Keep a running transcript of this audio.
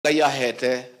Ngai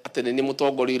ahete ati ni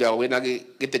mutongori uria wina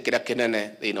gite kiria kinene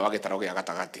thiini wa gitaro gia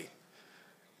gatagati.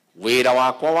 Wira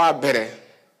wakwa wa mbere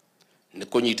ni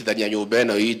kunyitithania nyumba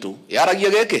ino itu yaragia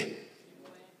giki.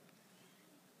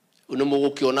 Uno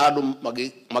mugukiona andu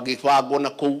magibangwo na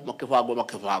kuu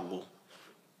makibangwo.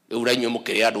 Riu rainyu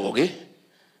mukiri andu ogi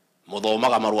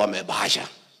muthomaga marua me bahasha.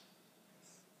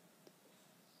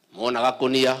 Mona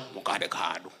gakunia mukandika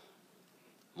handu.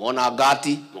 Mona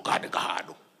ngati mukandika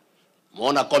handu.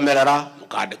 Mona komerera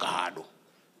mukandika handu.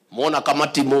 Mona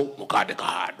kamatimu mukandika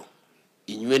handu.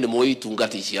 Inywe ni moi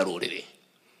tungati cia ruriri.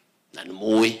 Na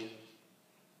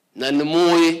ni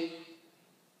moi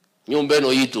nyumba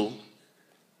ino itu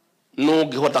no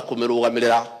ngihota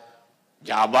kumirugamirira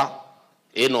jamba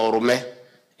ino rume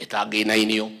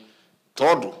itanginainio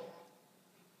tondu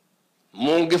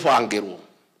mungibangirwo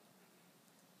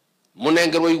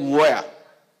munengerwo iguoya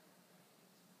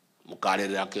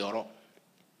mukarerera kioro.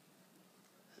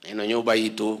 Ino nyumba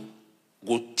itu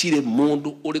gutire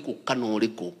mundu uriku kana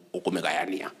uriku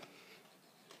ukumigayania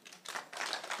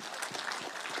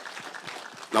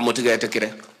na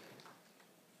mutigetekire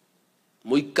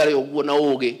muikare uguo na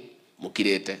ugi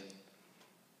mukirete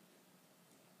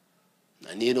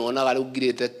na ni nona gari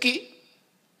ugirete ki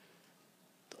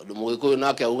tondu mugikuyu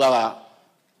nake augaga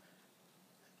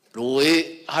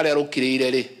rui haria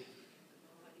rukirire ri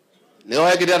ni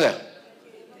oegire ate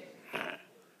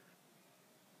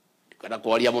kana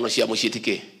kwaria muno cia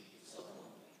mucitiki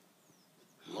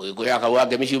mugikuyu akauga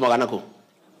ngemicumaga naku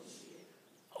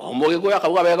o mugikuyu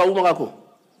akauga wega umaga ku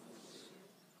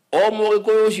o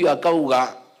mugikuyu ucio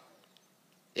akauga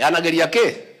yanageria ki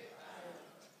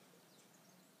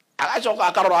agacoka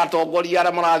akarora atongoria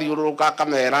aria marathiururuka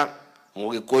akamera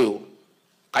mugikuyu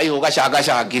kaihu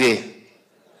gacangacangire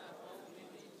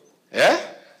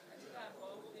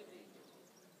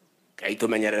kai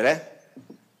tumenyerere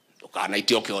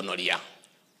tukanaitio ukionoria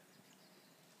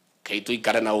kai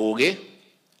tuikare na ugi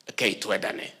kai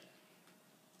twendane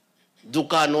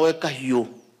ndukanoe kahiu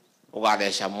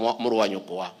ugatheca muru wa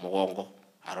nyukwa mugongo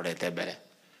arorete mbere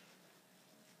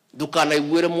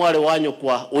ndukanaiguire mwari wa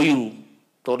nyukwa uiru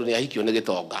tondu ni ahikio ni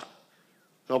gitonga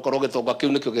no korwo gitonga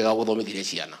kiu nikio gigaguthomithire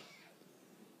ciana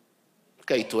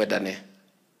kai twendane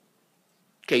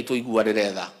kai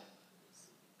tuiguanire tha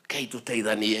kai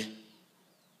tuteithanie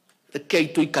kai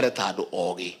tuikare ta andu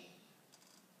ogi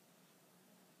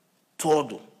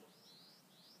tondu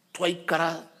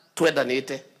twaikara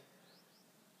twendanite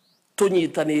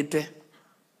tunyitanite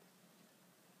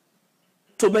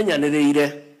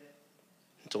tumenyanirire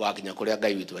tugakinya kuria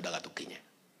Ngai witu endaga tukinye.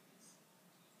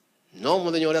 No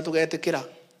muthenya uria tugetikira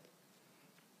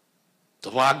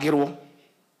tubangirwo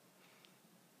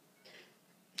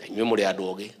inywe muri andu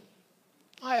ogi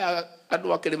aya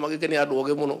andu akirima giki ni andu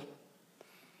ogi muno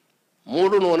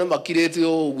mundu none makirite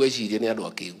o gweciria ni andu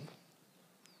akigu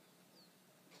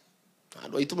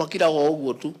andu aitu makiraga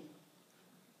uguo tu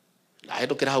na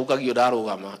hetukira hau kagio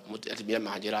ndarugama atimia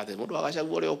manjira ati mundu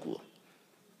agacagua uri okuo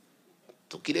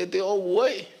tukirite uguo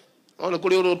one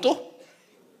kuri Ruto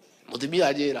mutimia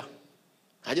ajira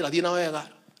thina wega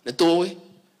ni tuwi.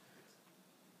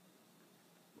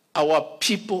 Our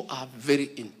people are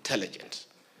very intelligent,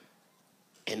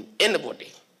 and anybody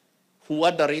who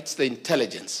underrates the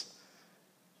intelligence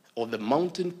of the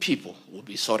mountain people will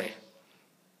be sorry,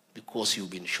 because you've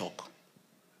been shocked.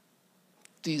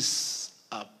 These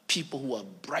are people who are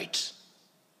bright,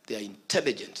 they are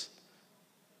intelligent,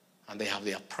 and they have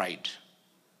their pride.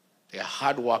 They are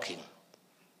hardworking,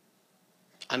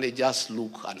 and they just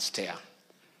look and stare.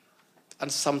 And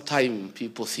sometimes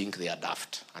people think they are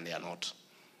daft, and they are not.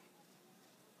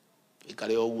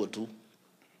 Ikare oguo tu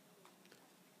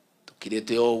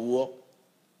tukirete oguo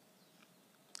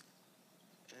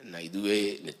na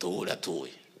idue ni tuura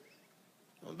tuwi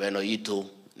mbeno itu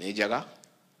ni jaga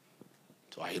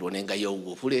twahirwo ni Ngai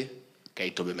oguo buri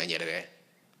kai tubimenyerere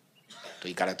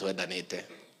tuikare twendanite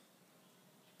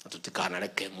tutikana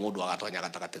reke mundu agatonya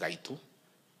gatagati gaitu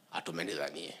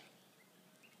atumenithanie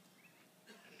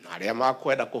na aria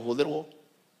makwenda kuhuthirwo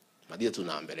mathie tu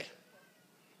na mbere.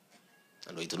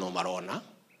 Andu itu no marona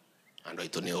andu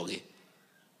itu ni ogi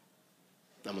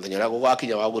na muthenya uria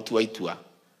gugakinya wa gutua itua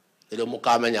rio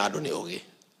mukamenya andu ni ogi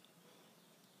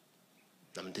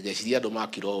na mutigeciria andu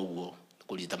makiro uguo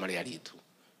kurita mari aritu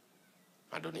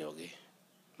andu ni ogi.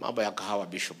 Mambo ya kahawa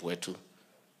bishop wetu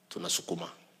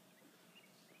tunasukuma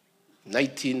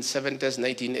 1970s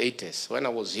 1980s when I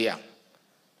was here.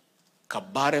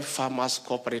 Kabare Farmers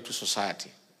Cooperative Society,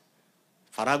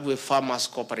 Faragwe Farmers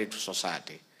Cooperative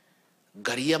Society,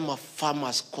 Gariama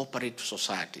Farmers Cooperative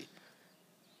Society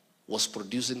was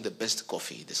producing the best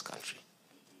coffee in this country.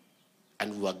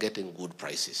 and we were getting good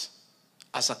prices.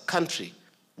 As a country,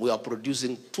 we are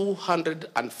producing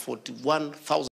 241,000